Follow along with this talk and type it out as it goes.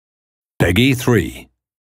Peggy 3.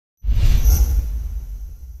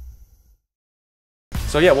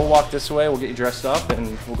 So yeah, we'll walk this way, we'll get you dressed up,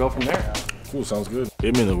 and we'll go from there. Cool, sounds good.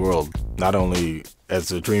 It meant the world, not only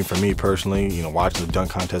as a dream for me personally, you know, watching the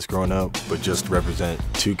dunk contest growing up, but just to represent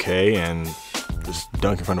 2K and just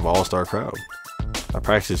dunk in front of an all-star crowd. I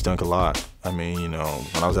practice dunk a lot. I mean, you know,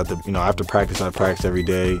 when I was at the, after practice, I practice every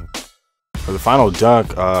day. For the final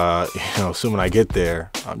dunk, assuming I get there,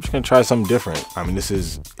 I'm just gonna try something different. I mean,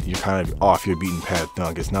 you're kind of off your beaten path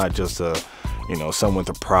dunk. It's not just something with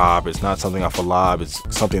a prop. It's not something off a lob. It's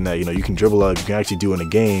something that, you can dribble up, you can actually do in a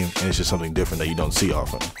game, and it's just something different that you don't see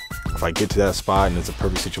often. If I get to that spot and it's a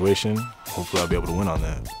perfect situation, hopefully I'll be able to win on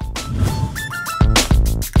that.